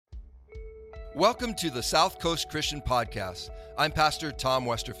Welcome to the South Coast Christian Podcast. I'm Pastor Tom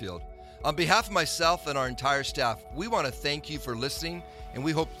Westerfield. On behalf of myself and our entire staff, we want to thank you for listening, and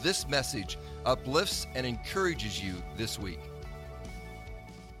we hope this message uplifts and encourages you this week.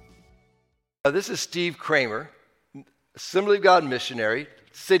 This is Steve Kramer, Assembly of God missionary,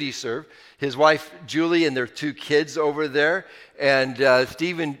 City Serve. His wife, Julie, and their two kids over there. And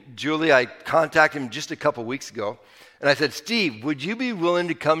Steve and Julie, I contacted him just a couple weeks ago. And I said, Steve, would you be willing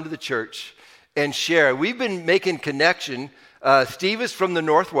to come to the church and share? We've been making connection. Steve is from the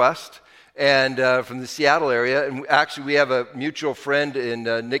Northwest and from the Seattle area. And actually, we have a mutual friend in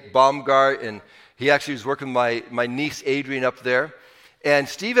Nick Baumgart. And he actually was working with my niece, Adrian, up there. And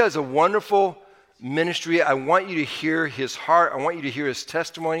Steve has a wonderful ministry. I want you to hear his heart. I want you to hear his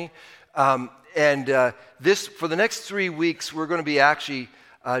testimony. This for the next 3 weeks, we're going to be actually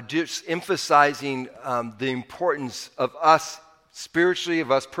just emphasizing the importance of us spiritually,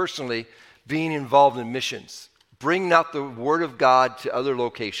 of us personally, being involved in missions, bringing out the Word of God to other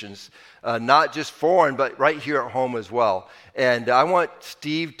locations, not just foreign, but right here at home as well. And I want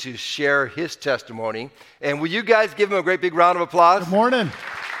Steve to share his testimony. And will you guys give him a great big round of applause? Good morning.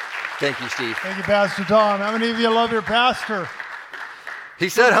 Thank you, Steve. Thank you, Pastor Tom. How many of you love your pastor? He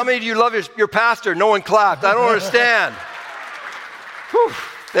said, how many of you love your pastor? No one clapped. I don't understand. Whew.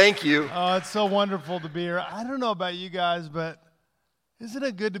 Thank you. Oh, it's so wonderful to be here. I don't know about you guys, but isn't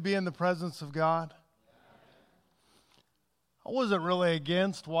it good to be in the presence of God? I wasn't really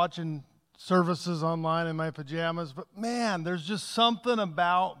against watching services online in my pajamas, but man, there's just something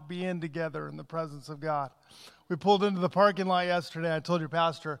about being together in the presence of God. We pulled into the parking lot yesterday. I told your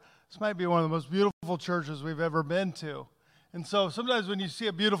pastor, this might be one of the most beautiful churches we've ever been to. And so sometimes when you see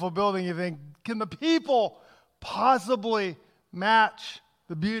a beautiful building, you think, can the people possibly match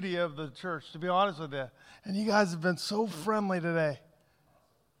the beauty of the church, to be honest with you? And you guys have been so friendly today.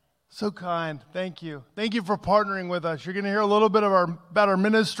 So kind. Thank you. Thank you for partnering with us. You're going to hear a little bit about our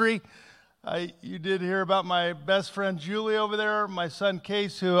ministry. You did hear about my best friend Julie over there, my son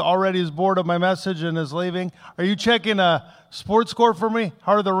Case, who already is bored of my message and is leaving. Are you checking a sports score for me?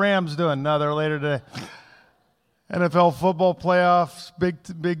 How are the Rams doing? No, they're later today. NFL football playoffs, big.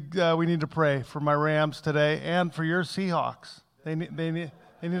 We need to pray for my Rams today and for your Seahawks. They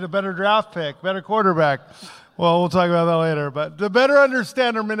need a better draft pick, better quarterback. Well, we'll talk about that later. But to better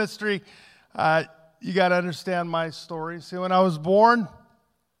understand our ministry, you got to understand my story. See, when I was born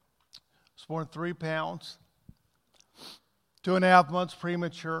 3 pounds, 2.5 months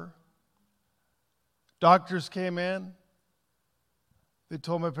premature. Doctors came in. They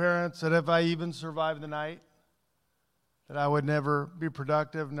told my parents that if I even survived the night, that I would never be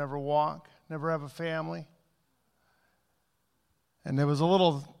productive, never walk, never have a family. And it was a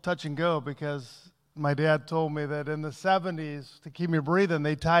little touch and go because my dad told me that in the 70s, to keep me breathing,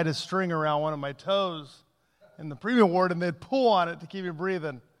 they tied a string around one of my toes in the premium ward and they'd pull on it to keep me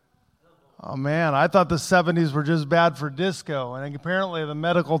breathing. Oh man, I thought the 70s were just bad for disco, and apparently the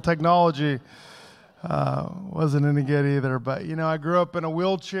medical technology wasn't any good either. But you know, I grew up in a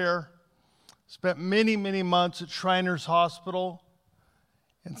wheelchair, spent many, many months at Shriners Hospital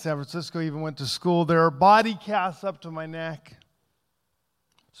in San Francisco, even went to school there, body casts up to my neck,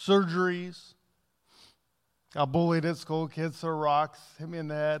 surgeries, got bullied at school, kids threw rocks, hit me in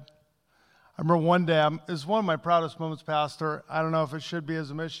the head. I remember one day, it's one of my proudest moments, Pastor. I don't know if it should be as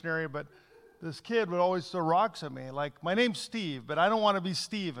a missionary, but this kid would always throw rocks at me. Like, my name's Steve, but I don't want to be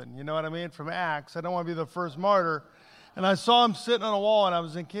Stephen. You know what I mean? From Acts. I don't want to be the first martyr. And I saw him sitting on a wall, and I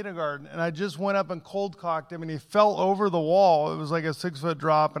was in kindergarten. And I just went up and cold-cocked him, and he fell over the wall. It was like a 6-foot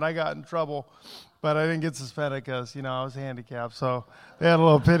drop, and I got in trouble. But I didn't get suspended because, I was handicapped. So they had a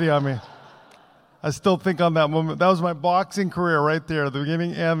little pity on me. I still think on that moment. That was my boxing career right there, the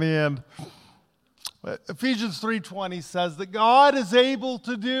beginning and the end. Ephesians 3:20 says that God is able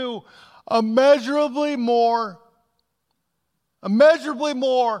to do immeasurably more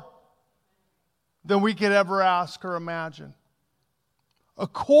than we could ever ask or imagine.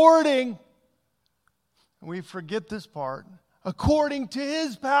 According, and we forget this part, according to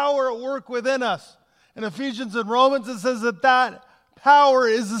His power at work within us. In Ephesians and Romans, it says that power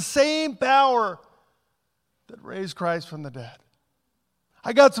is the same power that raised Christ from the dead.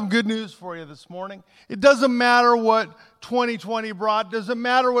 I got some good news for you this morning. It doesn't matter what 2020 brought. It doesn't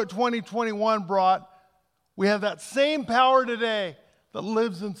matter what 2021 brought. We have that same power today that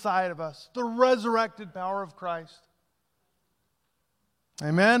lives inside of us, the resurrected power of Christ.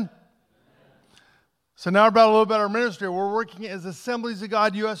 Amen? So now about a little bit of our ministry. We're working as Assemblies of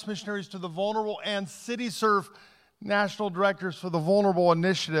God U.S. missionaries to the vulnerable and City Serve national directors for the Vulnerable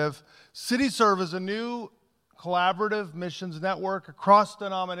Initiative. City Serve is a new collaborative missions network across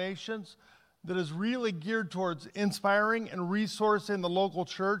denominations that is really geared towards inspiring and resourcing the local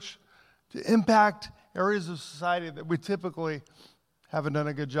church to impact areas of society that we typically haven't done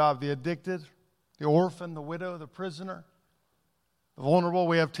a good job. The addicted, the orphan, the widow, the prisoner, the vulnerable.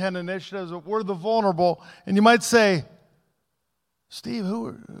 We have 10 initiatives. We're the vulnerable. And you might say, Steve,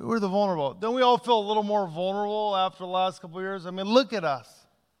 who are the vulnerable? Don't we all feel a little more vulnerable after the last couple of years? I mean, look at us.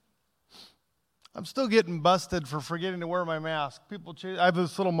 I'm still getting busted for forgetting to wear my mask. I have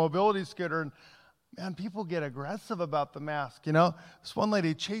this little mobility scooter, and man, people get aggressive about the mask, you know. This one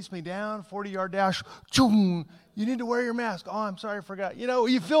lady chased me down, 40-yard dash. Choom, you need to wear your mask. Oh, I'm sorry, I forgot. You know,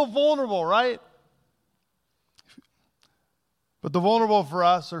 you feel vulnerable, right? But the vulnerable for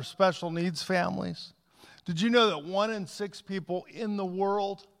us are special needs families. Did you know that 1 in 6 people in the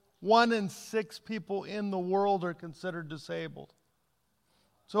world, 1 in 6 people in the world are considered disabled?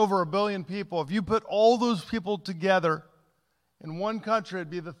 It's over 1 billion people. If you put all those people together in one country,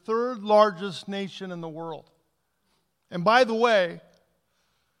 it'd be the 3rd largest nation in the world. And by the way,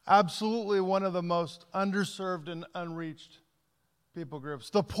 absolutely one of the most underserved and unreached people groups.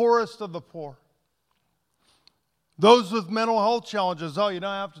 The poorest of the poor. Those with mental health challenges. Oh, you don't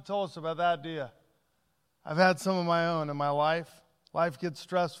have to tell us about that, do you? I've had some of my own in my life. Life gets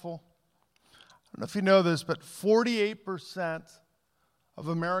stressful. I don't know if you know this, but 48% of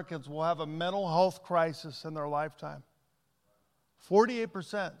Americans will have a mental health crisis in their lifetime.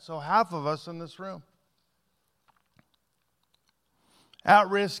 48%, so half of us in this room.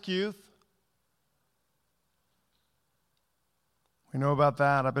 At-risk youth. We know about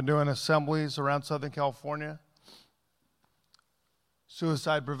that. I've been doing assemblies around Southern California.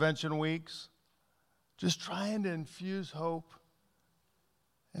 Suicide prevention weeks. Just trying to infuse hope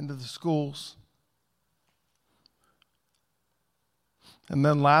into the schools. And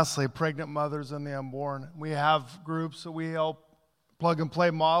then lastly, pregnant mothers and the unborn. We have groups that we help, plug and play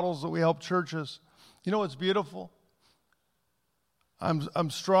models that we help churches. You know what's beautiful? I'm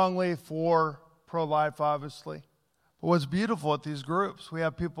strongly for pro-life, obviously. But what's beautiful at these groups, we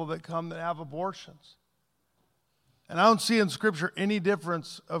have people that come that have abortions. And I don't see in Scripture any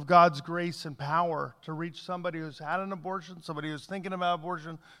difference of God's grace and power to reach somebody who's had an abortion, somebody who's thinking about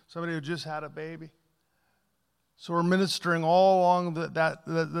abortion, somebody who just had a baby. So we're ministering all along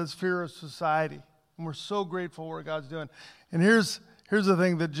that sphere of society. And we're so grateful for what God's doing. And here's the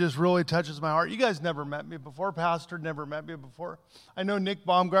thing that just really touches my heart. You guys never met me before. Pastor never met me before. I know Nick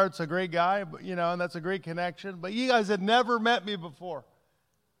Baumgart's a great guy, but, you know, and that's a great connection. But you guys had never met me before.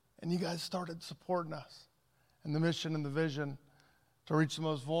 And you guys started supporting us and the mission and the vision to reach the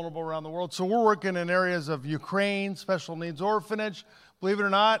most vulnerable around the world. So we're working in areas of Ukraine, special needs orphanage. Believe it or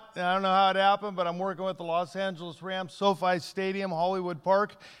not, I don't know how it happened, but I'm working with the Los Angeles Rams, SoFi Stadium, Hollywood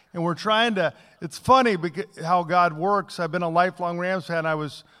Park, and we're trying to, it's funny because how God works. I've been a lifelong Rams fan.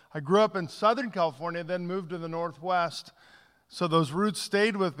 I grew up in Southern California, then moved to the Northwest, so those roots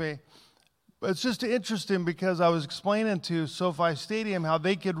stayed with me. But it's just interesting because I was explaining to SoFi Stadium how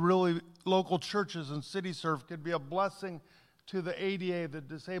they could really, local churches and CityServe could be a blessing to the ADA, the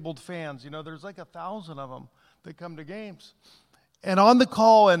disabled fans. You know, there's like 1,000 of them that come to games. And on the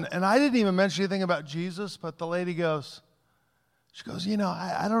call, and I didn't even mention anything about Jesus, but the lady goes, you know,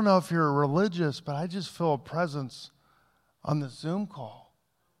 I don't know if you're religious, but I just feel a presence on the Zoom call.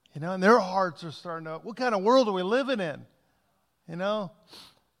 You know, and their hearts are starting to, what kind of world are we living in? You know?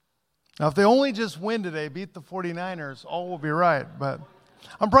 Now, if they only just win today, beat the 49ers, all will be right. But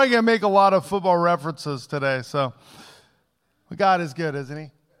I'm probably going to make a lot of football references today, so God is good, isn't he?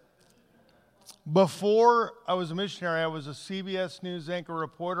 Before I was a missionary, I was a CBS News anchor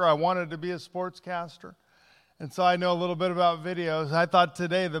reporter. I wanted to be a sportscaster. And so I know a little bit about videos. I thought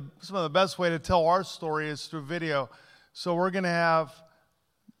today some of the best way to tell our story is through video. So we're going to have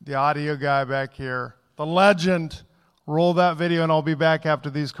the audio guy back here, the legend, roll that video, and I'll be back after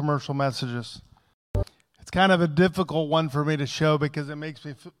these commercial messages. It's kind of a difficult one for me to show because it makes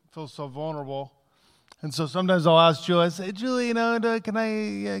me feel so vulnerable. And so sometimes I'll ask Julie, I say, Julie, you know, can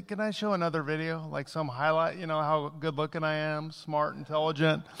I show another video, like some highlight, you know, how good looking I am, smart,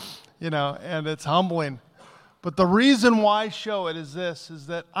 intelligent, you know, and it's humbling. But the reason why I show it is this, is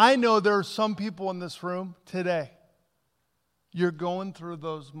that I know there are some people in this room today, you're going through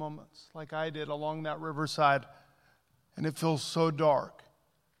those moments like I did along that riverside, and it feels so dark.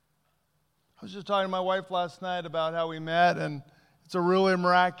 I was just talking to my wife last night about how we met, and it's a really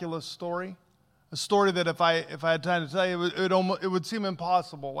miraculous story. A story that if I had time to tell you, it would seem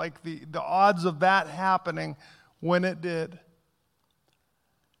impossible, like the odds of that happening when it did.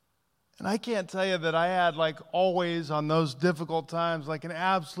 And I can't tell you that I had, like always on those difficult times, like an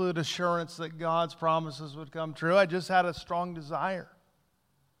absolute assurance that God's promises would come true. I just had a strong desire.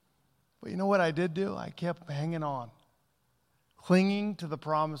 But you know what I did do? I kept hanging on, clinging to the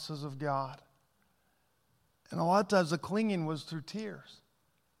promises of God. And a lot of times the clinging was through tears,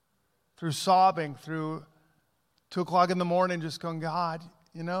 through sobbing, through 2 o'clock in the morning just going, God,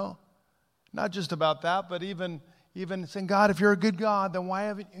 not just about that, but even saying, God, if you're a good God, then why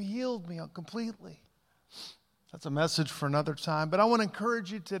haven't you healed me completely? That's a message for another time. But I want to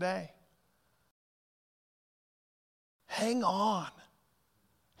encourage you today. Hang on.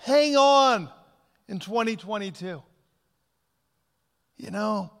 Hang on in 2022.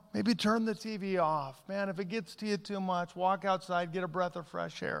 Maybe turn the TV off. Man, if it gets to you too much, walk outside, get a breath of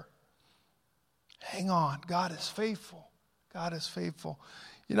fresh air. Hang on. God is faithful. God is faithful.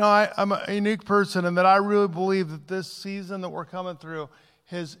 I'm a unique person in that I really believe that this season that we're coming through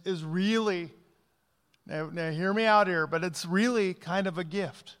is really, now hear me out here, but it's really kind of a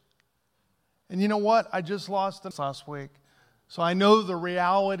gift. And you know what? I just lost this last week. So I know the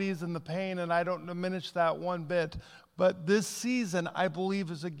realities and the pain, and I don't diminish that one bit. But this season, I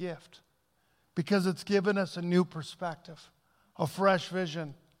believe, is a gift because it's given us a new perspective, a fresh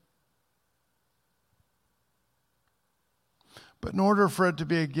vision. But in order for it to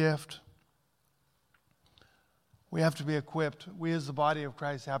be a gift, we have to be equipped. We as the body of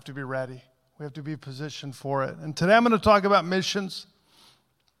Christ have to be ready. We have to be positioned for it. And today I'm going to talk about missions.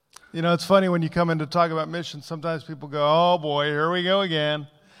 It's funny when you come in to talk about missions, sometimes people go, oh boy, here we go again.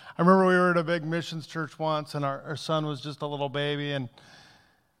 I remember we were at a big missions church once, and our son was just a little baby, and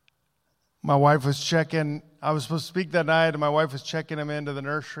my wife was checking. I was supposed to speak that night, and my wife was checking him into the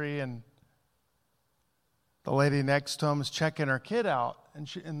nursery, and the lady next to him was checking her kid out,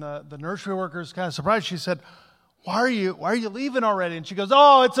 and the nursery worker was kind of surprised. She said, why are you leaving already? And she goes,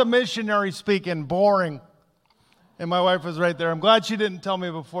 oh, it's a missionary speaking, boring. And my wife was right there. I'm glad she didn't tell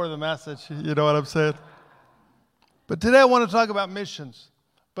me before the message. You know what I'm saying? But today I want to talk about missions,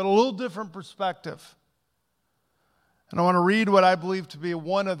 but a little different perspective. And I want to read what I believe to be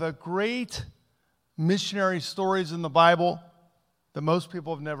one of the great missionary stories in the Bible that most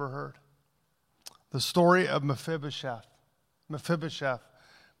people have never heard. The story of Mephibosheth. Mephibosheth.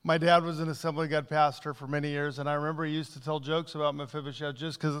 My dad was an Assembly of God pastor for many years, and I remember he used to tell jokes about Mephibosheth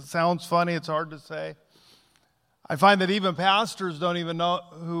just because it sounds funny. It's hard to say. I find that even pastors don't even know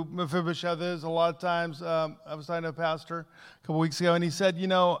who Mephibosheth is a lot of times. I was talking to a pastor a couple weeks ago, and he said,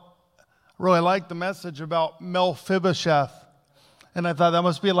 I really like the message about Mephibosheth. And I thought that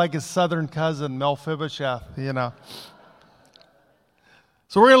must be like his southern cousin, Mephibosheth, So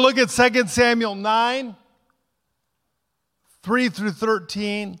we're going to look at 2 Samuel 9, 3 through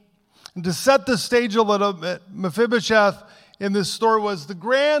 13. And to set the stage a little bit, Mephibosheth in this story was the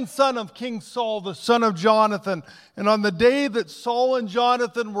grandson of King Saul, the son of Jonathan. And on the day that Saul and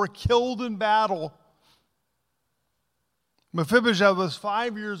Jonathan were killed in battle, Mephibosheth was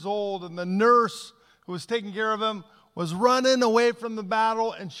 5 years old, and the nurse who was taking care of him was running away from the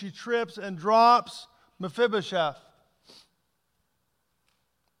battle, and she trips and drops Mephibosheth.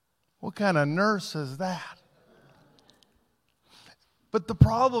 What kind of nurse is that? But the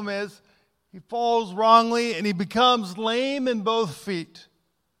problem is, he falls wrongly and he becomes lame in both feet.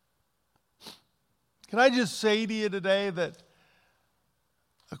 Can I just say to you today that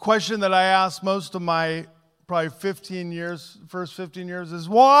a question that I asked most of my probably first 15 years is,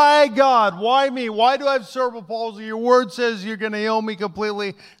 why God? Why me? Why do I have cerebral palsy? Your word says you're going to heal me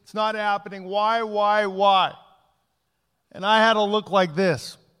completely. It's not happening. Why? And I had to look like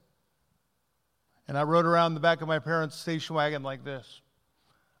this. And I rode around the back of my parents' station wagon like this.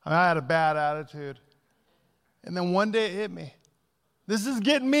 I had a bad attitude. And then one day it hit me. This is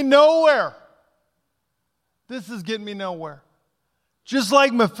getting me nowhere. Just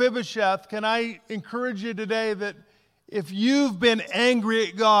like Mephibosheth, can I encourage you today that if you've been angry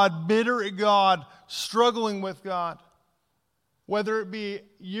at God, bitter at God, struggling with God, whether it be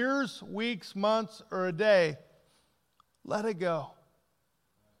years, weeks, months, or a day, let it go.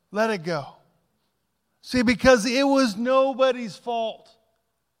 Let it go. See, because it was nobody's fault.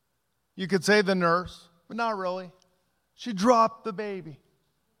 You could say the nurse, but not really. She dropped the baby.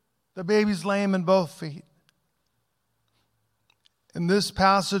 The baby's lame in both feet. In this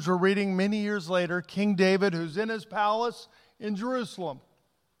passage we're reading many years later, King David, who's in his palace in Jerusalem,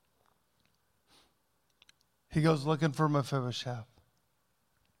 he goes looking for Mephibosheth.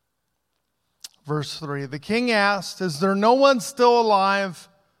 Verse 3, the king asked, is there no one still alive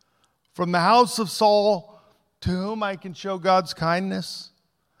from the house of Saul to whom I can show God's kindness?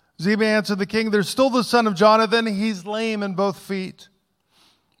 Ziba answered the king, there's still the son of Jonathan. He's lame in both feet.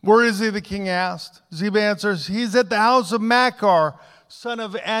 Where is he? The king asked. Ziba answers, he's at the house of Machir, son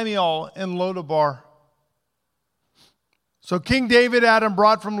of Amiel in Lodabar. So King David had him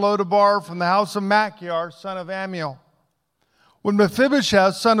brought from Lodabar, from the house of Machir, son of Ammiel. When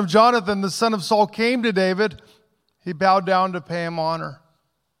Mephibosheth, son of Jonathan, the son of Saul, came to David, he bowed down to pay him honor.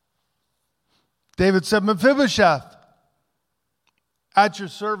 David said, Mephibosheth, at your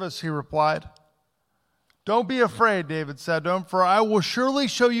service, he replied. Don't be afraid, David said to him, for I will surely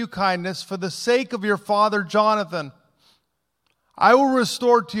show you kindness for the sake of your father Jonathan. I will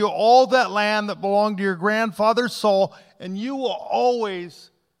restore to you all that land that belonged to your grandfather Saul, and you will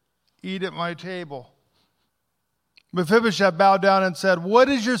always eat at my table. Mephibosheth bowed down and said, what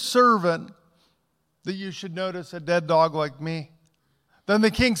is your servant that you should notice a dead dog like me? Then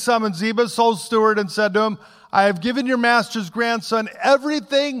the king summoned Ziba, Saul's steward, and said to him, I have given your master's grandson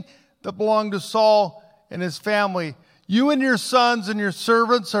everything that belonged to Saul and his family. You and your sons and your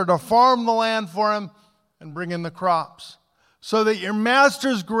servants are to farm the land for him and bring in the crops, so that your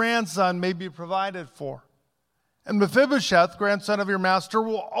master's grandson may be provided for. And Mephibosheth, grandson of your master,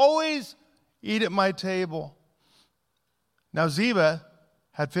 will always eat at my table. Now Ziba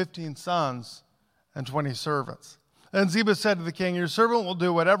had 15 sons and 20 servants. Then Ziba said to the king, your servant will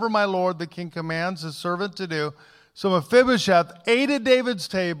do whatever my lord the king commands his servant to do. So Mephibosheth ate at David's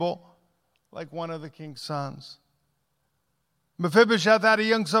table like one of the king's sons. Mephibosheth had a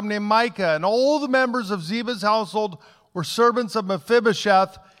young son named Micah, and all the members of Ziba's household were servants of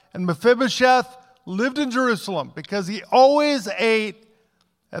Mephibosheth, and Mephibosheth lived in Jerusalem because he always ate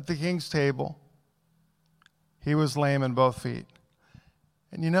at the king's table. He was lame in both feet.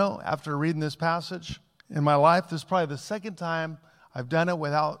 And you know, after reading this passage in my life, this is probably the second time I've done it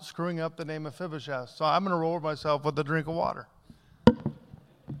without screwing up the name Mephibosheth. So I'm going to roll myself with a drink of water. I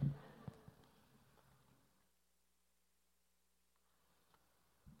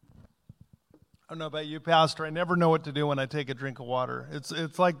don't know about you, Pastor. I never know what to do when I take a drink of water.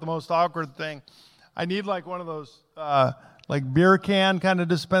 It's like the most awkward thing. I need like one of those like beer can kind of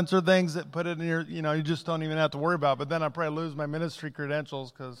dispenser things that put it in your, you just don't even have to worry about it. But then I probably lose my ministry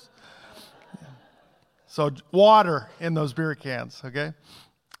credentials because. So water in those beer cans, okay?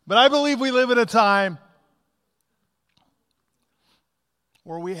 But I believe we live in a time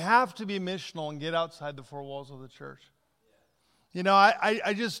where we have to be missional and get outside the four walls of the church.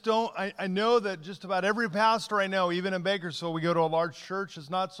 I just don't, I know that just about every pastor I know, even in Bakersfield, we go to a large church, it's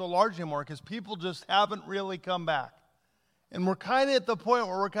not so large anymore because people just haven't really come back. And we're kind of at the point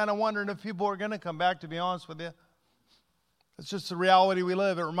where we're kind of wondering if people are going to come back, to be honest with you. It's just the reality we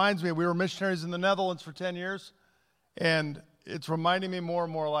live. It reminds me, we were missionaries in the Netherlands for 10 years, and it's reminding me more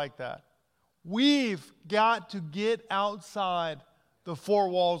and more like that. We've got to get outside the four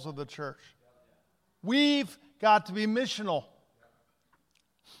walls of the church. We've got to be missional.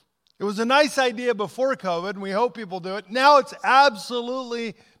 It was a nice idea before COVID, and we hope people do it. Now it's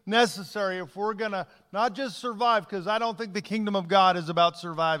absolutely necessary if we're going to not just survive, because I don't think the kingdom of God is about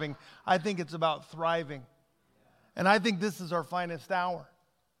surviving. I think it's about thriving. And I think this is our finest hour.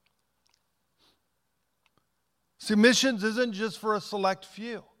 See, missions isn't just for a select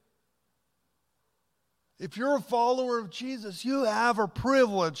few. If you're a follower of Jesus, you have a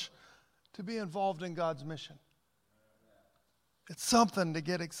privilege to be involved in God's mission. It's something to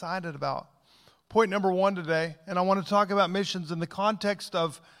get excited about. Point number 1 today, and I want to talk about missions in the context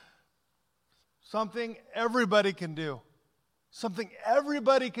of something everybody can do. Something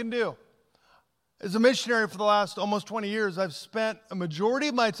everybody can do. As a missionary for the last almost 20 years, I've spent a majority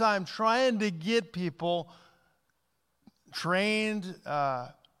of my time trying to get people trained,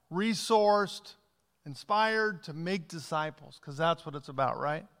 resourced, inspired to make disciples, because that's what it's about,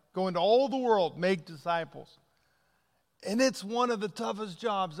 right? Go into all the world, make disciples. And it's one of the toughest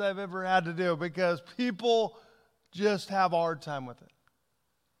jobs I've ever had to do because people just have a hard time with it.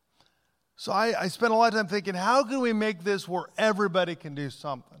 So I spent a lot of time thinking, how can we make this where everybody can do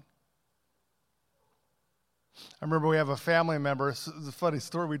something? I remember we have a family member, it's a funny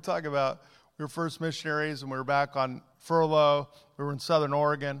story we talk about. We were first missionaries and we were back on furlough. We were in Southern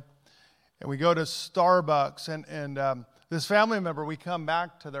Oregon. And we go to Starbucks and this family member, we come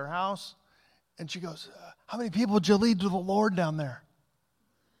back to their house and she goes, how many people did you lead to the Lord down there?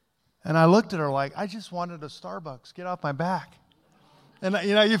 And I looked at her like, I just wanted a Starbucks. Get off my back. And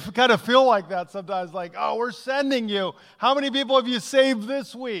you kind of feel like that sometimes, like, oh, we're sending you. How many people have you saved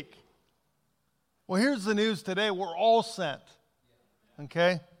this week? Well, here's the news today. We're all sent.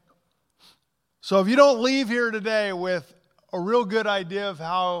 Okay? So if you don't leave here today with a real good idea of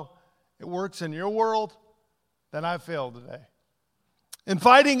how it works in your world, then I failed today.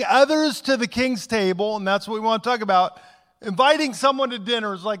 Inviting others to the king's table, and that's what we want to talk about. Inviting someone to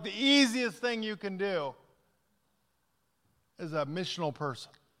dinner is like the easiest thing you can do as a missional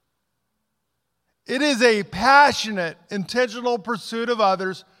person. It is a passionate, intentional pursuit of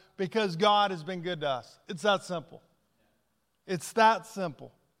others because God has been good to us. It's that simple. It's that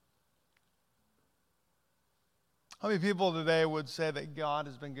simple. How many people today would say that God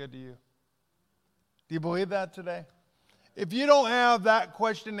has been good to you? Do you believe that today? If you don't have that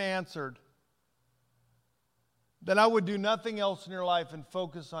question answered, then I would do nothing else in your life and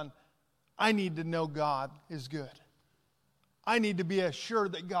focus on, I need to know God is good. I need to be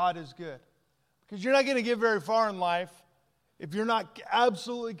assured that God is good. Because you're not going to get very far in life if you're not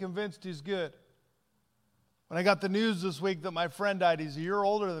absolutely convinced He's good. When I got the news this week that my friend died, he's a year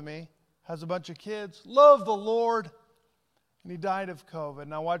older than me, has a bunch of kids, loved the Lord, and he died of COVID.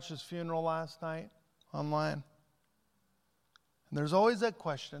 And I watched his funeral last night online. And there's always that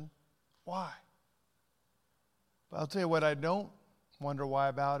question, why? But I'll tell you what I don't wonder why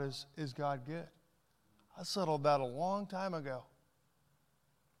about is God good? I settled that a long time ago.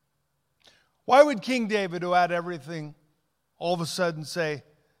 Why would King David, who had everything, all of a sudden say,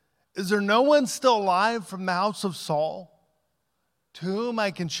 is there no one still alive from the house of Saul to whom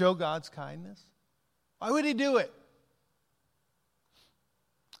I can show God's kindness? Why would he do it?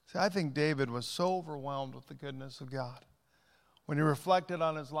 See, I think David was so overwhelmed with the goodness of God. When he reflected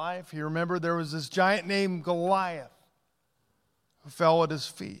on his life, he remembered there was this giant named Goliath who fell at his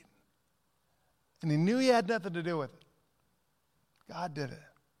feet. And he knew he had nothing to do with it. God did it.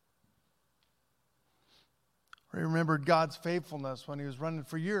 He remembered God's faithfulness when he was running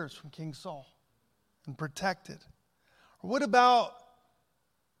for years from King Saul and protected. Or what about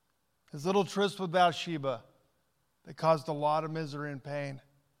his little tryst with Bathsheba that caused a lot of misery and pain?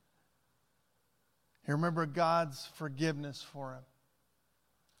 He remembered God's forgiveness for him.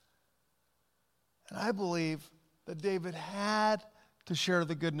 And I believe that David had to share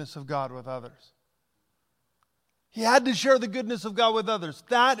the goodness of God with others. He had to share the goodness of God with others.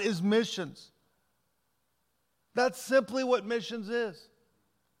 That is missions. That's simply what missions is.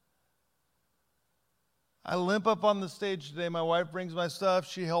 I limp up on the stage today. My wife brings my stuff.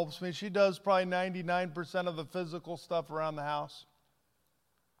 She helps me. She does probably 99% of the physical stuff around the house.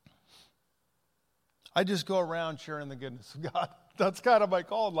 I just go around sharing the goodness of God. That's kind of my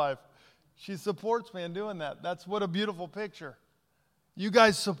call in life. She supports me in doing that. That's what a beautiful picture. You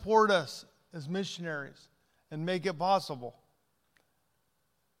guys support us as missionaries and make it possible.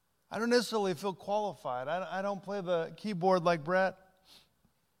 I don't necessarily feel qualified. I don't play the keyboard like Brett.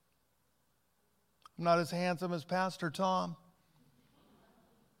 I'm not as handsome as Pastor Tom.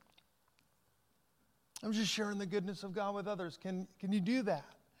 I'm just sharing the goodness of God with others. Can you do that?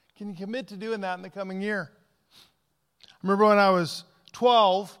 Can you commit to doing that in the coming year? I remember when I was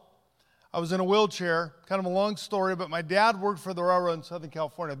 12, I was in a wheelchair, kind of a long story, but my dad worked for the railroad in Southern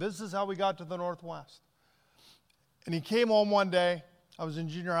California. This is how we got to the Northwest. And he came home one day. I was in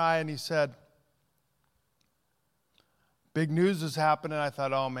junior high, and he said, big news is happening. I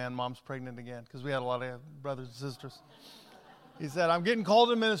thought, oh, man, Mom's pregnant again, because we had a lot of brothers and sisters. He said, I'm getting called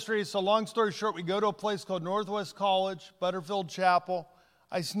to ministry. So long story short, we go to a place called Northwest College, Butterfield Chapel.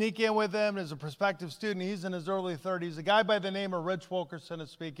 I sneak in with him as a prospective student. He's in his early 30s. A guy by the name of Rich Wilkerson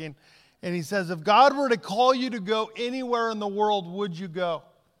is speaking. And he says, if God were to call you to go anywhere in the world, would you go?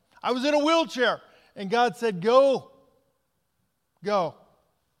 I was in a wheelchair. And God said, go. Go.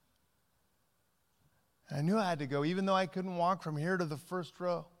 And I knew I had to go, even though I couldn't walk from here to the first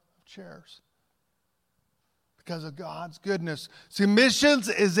row of chairs. Because of God's goodness. See, missions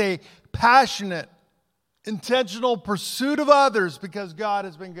is a passionate, intentional pursuit of others because God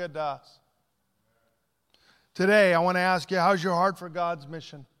has been good to us. Today, I want to ask you, how's your heart for God's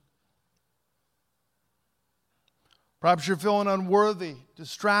mission? Perhaps you're feeling unworthy,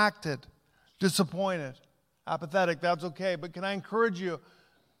 distracted, disappointed, apathetic. That's okay. But can I encourage you,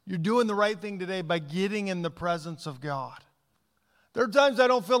 you're doing the right thing today by getting in the presence of God. There are times I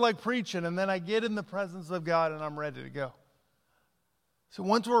don't feel like preaching, and then I get in the presence of God and I'm ready to go. So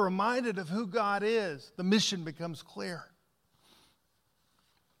once we're reminded of who God is, the mission becomes clear.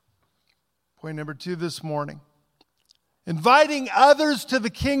 Point number 2 this morning. Inviting others to the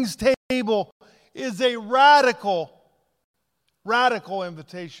King's table is a radical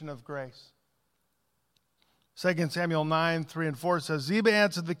invitation of grace. 2 Samuel 9, 3 and 4 says, Ziba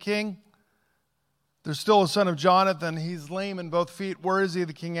answered the king, there's still a son of Jonathan. He's lame in both feet. Where is he?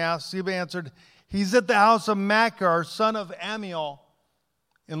 The king asked. Ziba answered, he's at the house of Machir, son of Ammiel,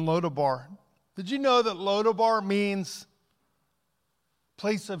 in Lodabar. Did you know that Lodabar means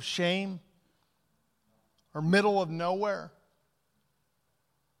place of shame or middle of nowhere?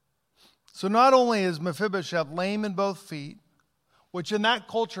 So not only is Mephibosheth lame in both feet, which in that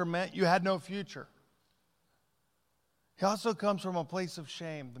culture meant you had no future. He also comes from a place of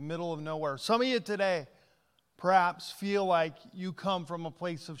shame, the middle of nowhere. Some of you today perhaps feel like you come from a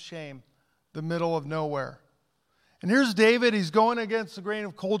place of shame, the middle of nowhere. And here's David. He's going against the grain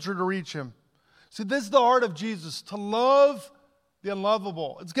of culture to reach him. See, this is the heart of Jesus, to love the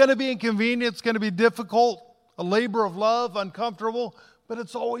unlovable. It's going to be inconvenient. It's going to be difficult, a labor of love, uncomfortable, but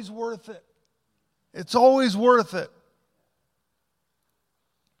it's always worth it. It's always worth it.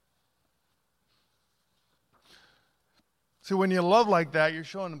 See, when you love like that, you're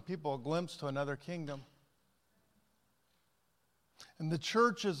showing people a glimpse to another kingdom. And the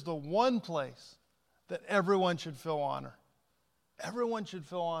church is the one place that everyone should feel honor. Everyone should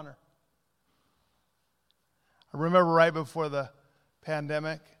feel honor. I remember right before the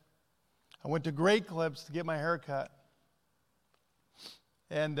pandemic, I went to Great Clips to get my hair cut.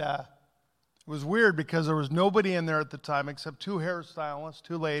 And it was weird because there was nobody in there at the time except two hairstylists,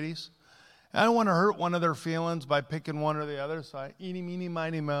 two ladies. I don't want to hurt one of their feelings by picking one or the other, so I eeny, meeny,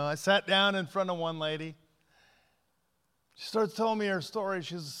 miny, mo. I sat down in front of one lady. She starts telling me her story.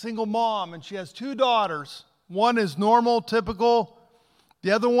 She's a single mom, and she has two daughters. One is normal, typical.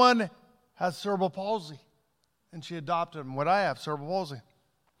 The other one has cerebral palsy, and she adopted them. What I have, cerebral palsy.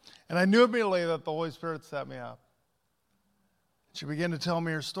 And I knew immediately that the Holy Spirit set me up. She began to tell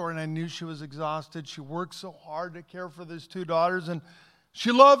me her story, and I knew she was exhausted. She worked so hard to care for these two daughters, and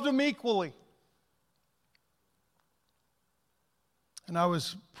she loved them equally. And I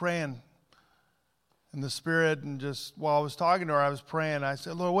was praying in the Spirit, and just while I was talking to her, I was praying. I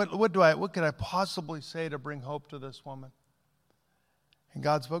said, Lord, what could I possibly say to bring hope to this woman? And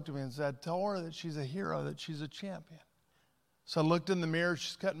God spoke to me and said, tell her that she's a hero, that she's a champion. So I looked in the mirror,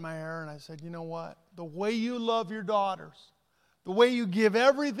 she's cutting my hair, and I said, you know what? The way you love your daughters, the way you give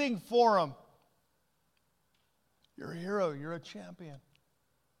everything for them, you're a hero, you're a champion.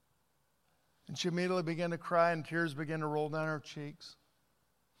 And she immediately began to cry, and tears began to roll down her cheeks.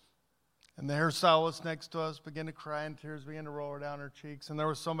 And the hairstylist next to us began to cry, and tears began to roll down her cheeks. And there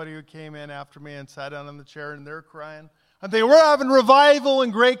was somebody who came in after me and sat down in the chair, and they're crying. I'm thinking, we're having revival in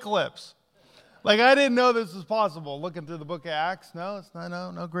Great Clips. Like, I didn't know this was possible. Looking through the book of Acts, no, it's not,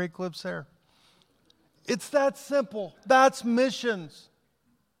 no Great Clips there. It's that simple. That's missions.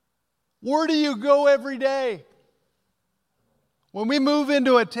 Where do you go every day? When we move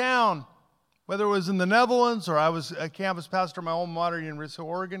into a town, whether it was in the Netherlands or I was a campus pastor at my alma mater, University of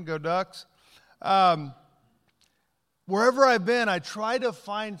Oregon, go Ducks. Wherever I've been, I try to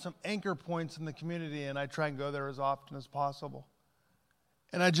find some anchor points in the community, and I try and go there as often as possible.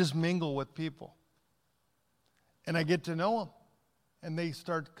 And I just mingle with people. And I get to know them, and they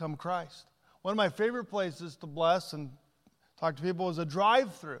start to come Christ. One of my favorite places to bless and talk to people is a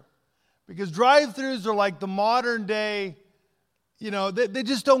drive-through. Because drive-throughs are like the modern day, they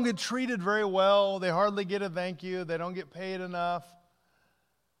just don't get treated very well. They hardly get a thank you. They don't get paid enough.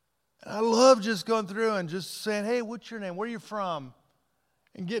 And I love just going through and just saying, hey, what's your name? Where are you from?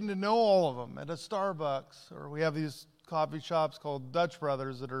 And getting to know all of them at a Starbucks. Or we have these coffee shops called Dutch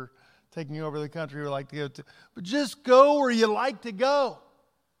Brothers that are taking over the country we like to go to. But just go where you like to go.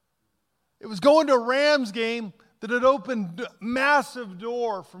 It was going to a Rams game that had opened a massive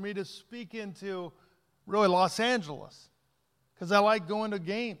door for me to speak into really Los Angeles. Because I like going to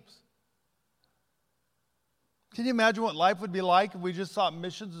games. Can you imagine what life would be like if we just thought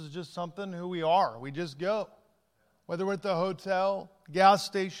missions is just something who we are? We just go. Whether we're at the hotel, gas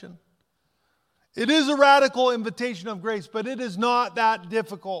station. It is a radical invitation of grace, but it is not that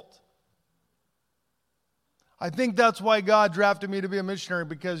difficult. I think that's why God drafted me to be a missionary,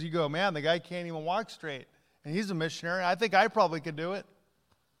 because you go, man, the guy can't even walk straight. And he's a missionary. I think I probably could do it.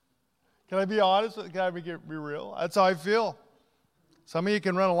 Can I be honest? Can I be real? That's how I feel. Some of you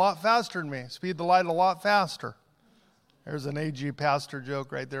can run a lot faster than me. Speed the light a lot faster. There's an AG pastor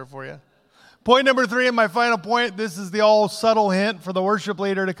joke right there for you. Point number 3, and my final point. This is the all subtle hint for the worship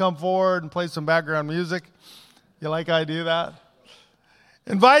leader to come forward and play some background music. You like I do that?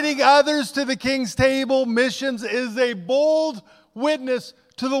 Inviting others to the King's table, missions, is a bold witness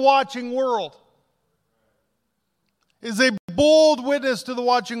to the watching world. Is a bold witness to the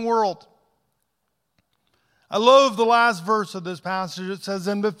watching world. I love the last verse of this passage. It says,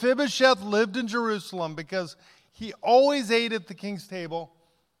 and Mephibosheth lived in Jerusalem because he always ate at the king's table.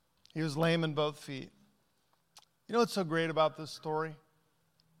 He was lame in both feet. You know what's so great about this story?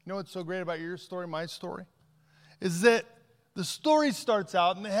 You know what's so great about your story, my story? Is that the story starts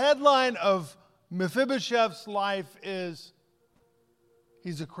out, and the headline of Mephibosheth's life is,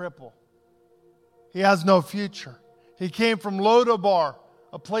 he's a cripple. He has no future. He came from Lodabar,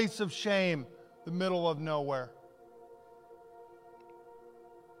 a place of shame, the middle of nowhere.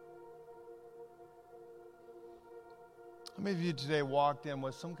 How many of you today walked in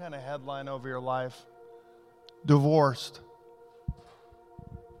with some kind of headline over your life? Divorced,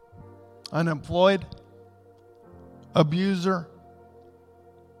 unemployed, abuser,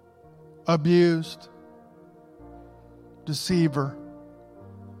 abused, deceiver.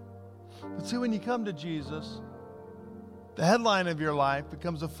 But see, when you come to Jesus, the headline of your life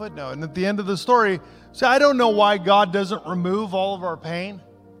becomes a footnote. And at the end of the story, see, I don't know why God doesn't remove all of our pain.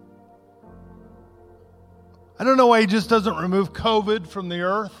 I don't know why He just doesn't remove COVID from the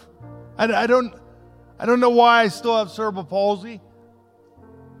earth. I don't know why I still have cerebral palsy.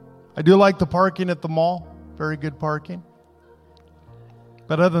 I do like the parking at the mall. Very good parking.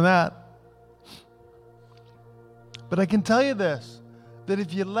 But other than that, but I can tell you this, that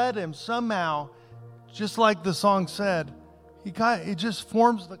if you let Him somehow, just like the song said, He just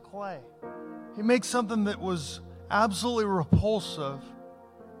forms the clay. He makes something that was absolutely repulsive,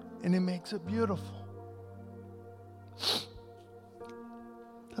 and He makes it beautiful.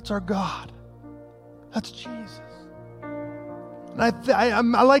 That's our God. That's Jesus. And I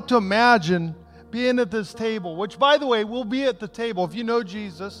like to imagine being at this table, which, by the way, we'll be at the table. If you know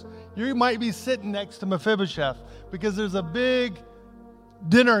Jesus, you might be sitting next to Mephibosheth, because there's a big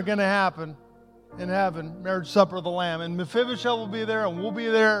dinner going to happen in heaven, marriage supper of the Lamb. And Mephibosheth will be there, and we'll be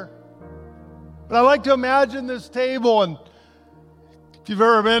there. But I like to imagine this table, and if you've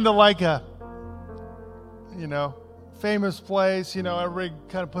ever been to like a, famous place, everybody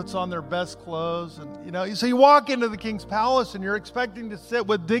kind of puts on their best clothes, and so you walk into the king's palace and you're expecting to sit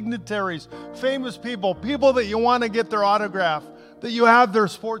with dignitaries, famous people that you want to get their autograph, that you have their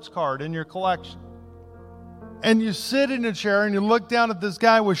sports card in your collection. And you sit in a chair and you look down at this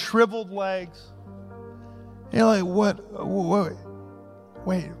guy with shriveled legs. And you're like,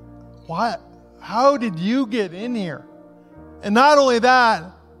 wait, what? How did you get in here? And not only that,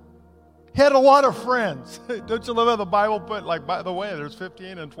 he had a lot of friends. Don't you love how the Bible put, by the way, there's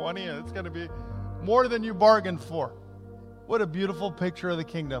 15 and 20, and it's going to be more than you bargained for. What a beautiful picture of the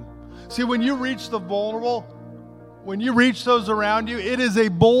kingdom. See, when you reach the vulnerable, when you reach those around you, it is a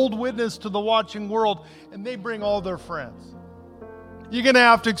bold witness to the watching world, and they bring all their friends. You're going to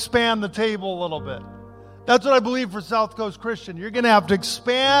have to expand the table a little bit. That's what I believe for South Coast Christian. You're going to have to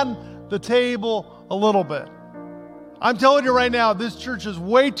expand the table a little bit. I'm telling you right now, this church is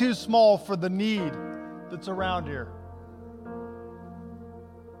way too small for the need that's around here.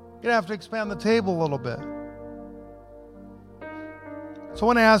 You're going to have to expand the table a little bit. So I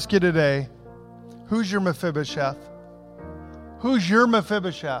want to ask you today, who's your Mephibosheth? Who's your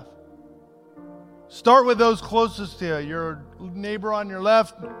Mephibosheth? Start with those closest to you. Your neighbor on your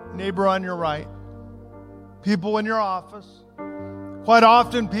left, neighbor on your right. People in your office. Quite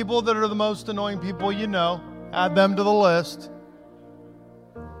often, people that are the most annoying people you know. Add them to the list.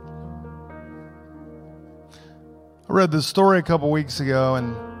 I read this story a couple weeks ago,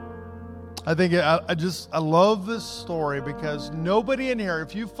 and I think I love this story because nobody in here,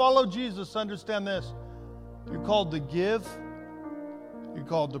 if you follow Jesus, understand this. You're called to give, you're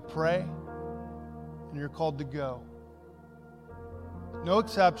called to pray, and you're called to go. No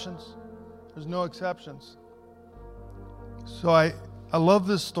exceptions. There's no exceptions. So I love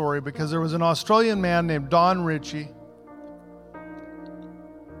this story because there was an Australian man named Don Ritchie.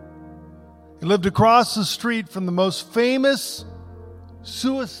 He lived across the street from the most famous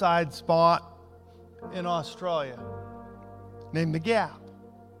suicide spot in Australia, named The Gap.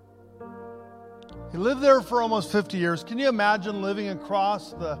 He lived there for almost 50 years. Can you imagine living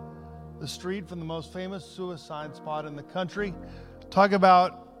across the street from the most famous suicide spot in the country? Talk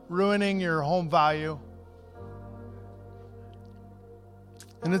about ruining your home value.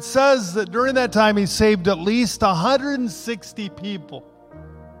 And it says that during that time, he saved at least 160 people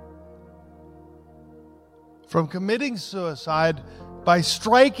from committing suicide by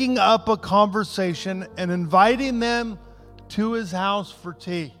striking up a conversation and inviting them to his house for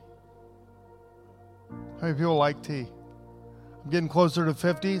tea. How many people like tea? I'm getting closer to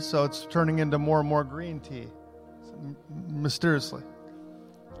 50, so it's turning into more and more green tea, mysteriously.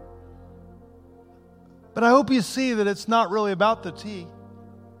 But I hope you see that it's not really about the tea.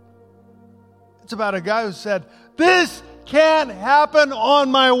 It's about a guy who said, this can't happen on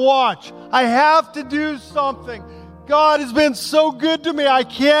my watch. I have to do something. God has been so good to me. I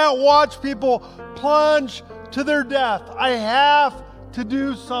can't watch people plunge to their death. I have to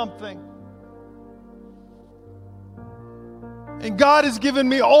do something. And God has given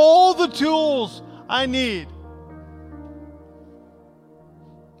me all the tools I need.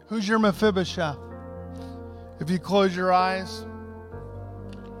 Who's your Mephibosheth? If you close your eyes,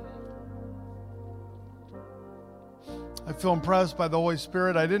 I feel impressed by the Holy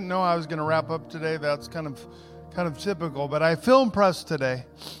Spirit. I didn't know I was going to wrap up today. That's kind of kind of typical, but I feel impressed today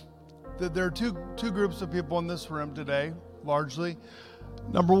that there are two groups of people in this room today, largely.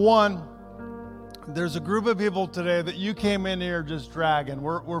 Number one, there's a group of people today that you came in here just dragging.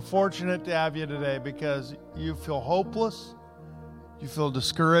 We're fortunate to have you today because you feel hopeless, you feel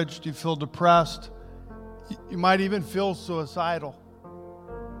discouraged, you feel depressed, you might even feel suicidal.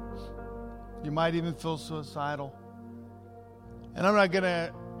 You might even feel suicidal. And I'm not going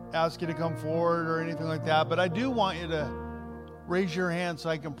to ask you to come forward or anything like that, but I do want you to raise your hand so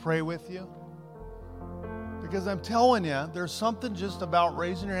I can pray with you. Because I'm telling you, there's something just about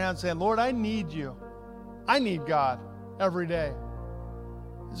raising your hand saying, Lord, I need you. I need God every day.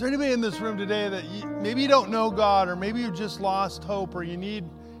 Is there anybody in this room today that maybe you don't know God, or maybe you've just lost hope, or you need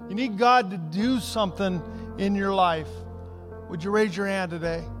God to do something in your life? Would you raise your hand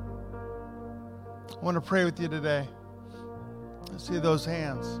today? I want to pray with you today. I see those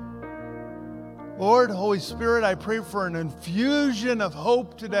hands. Lord, Holy Spirit, I pray for an infusion of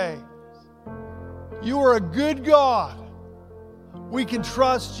hope today. You are a good God. We can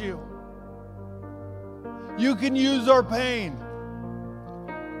trust you. You can use our pain.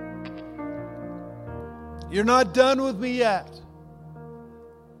 You're not done with me yet.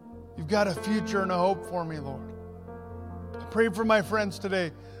 You've got a future and a hope for me, Lord. I pray for my friends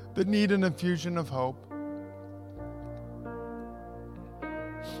today that need an infusion of hope.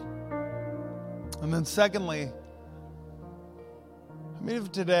 And then secondly, I mean,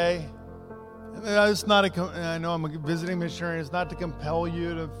 today, it's not I know I'm a visiting missionary. It's not to compel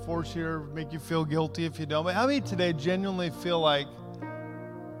you, to force you, or make you feel guilty if you don't. But how many today genuinely feel like,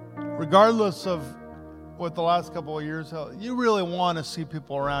 regardless of what the last couple of years held, you really want to see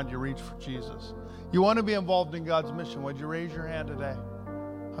people around you reach for Jesus? You want to be involved in God's mission? Would you raise your hand today?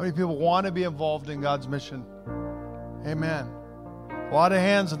 How many people want to be involved in God's mission? Amen. A lot of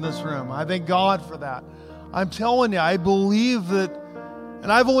hands in this room. I thank God for that. I'm telling you, I believe that, and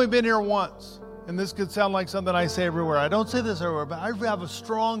I've only been here once, and this could sound like something I say everywhere. I don't say this everywhere, but I have a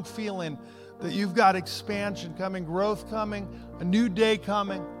strong feeling that you've got expansion coming, growth coming, a new day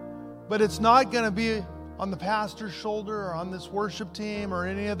coming. But it's not going to be on the pastor's shoulder or on this worship team or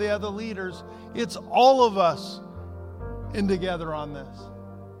any of the other leaders. It's all of us in together on this.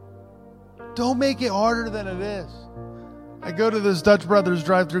 Don't make it harder than it is. I go to this Dutch Brothers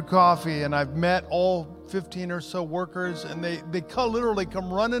drive-through coffee, and I've met all 15 or so workers, and they literally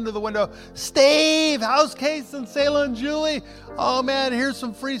come running to the window. Steve, how's Case and Sayla and Julie? Oh man, here's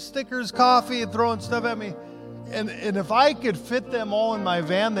some free stickers, coffee, and throwing stuff at me. And if I could fit them all in my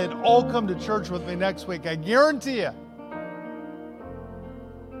van, they'd all come to church with me next week. I guarantee you.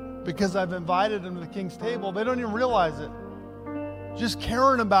 Because I've invited them to the King's table. They don't even realize it. Just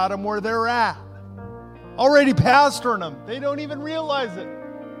caring about them where they're at. Already pastoring them. They don't even realize it.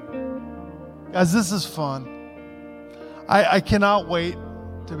 Guys, this is fun. I cannot wait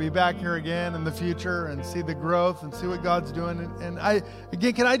to be back here again in the future and see the growth and see what God's doing. And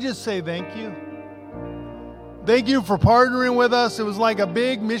can I just say thank you? Thank you for partnering with us. It was like a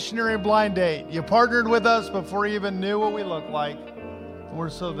big missionary blind date. You partnered with us before you even knew what we looked like. And we're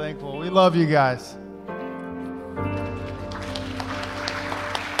so thankful. We love you guys.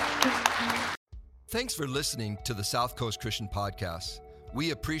 Thanks for listening to the South Coast Christian Podcast.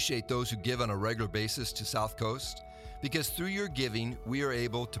 We appreciate those who give on a regular basis to South Coast, because through your giving, we are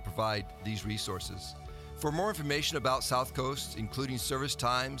able to provide these resources. For more information about South Coast, including service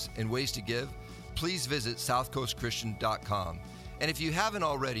times and ways to give, please visit southcoastchristian.com. And if you haven't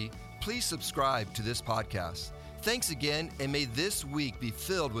already, please subscribe to this podcast. Thanks again, and may this week be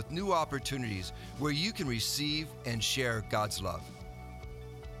filled with new opportunities where you can receive and share God's love.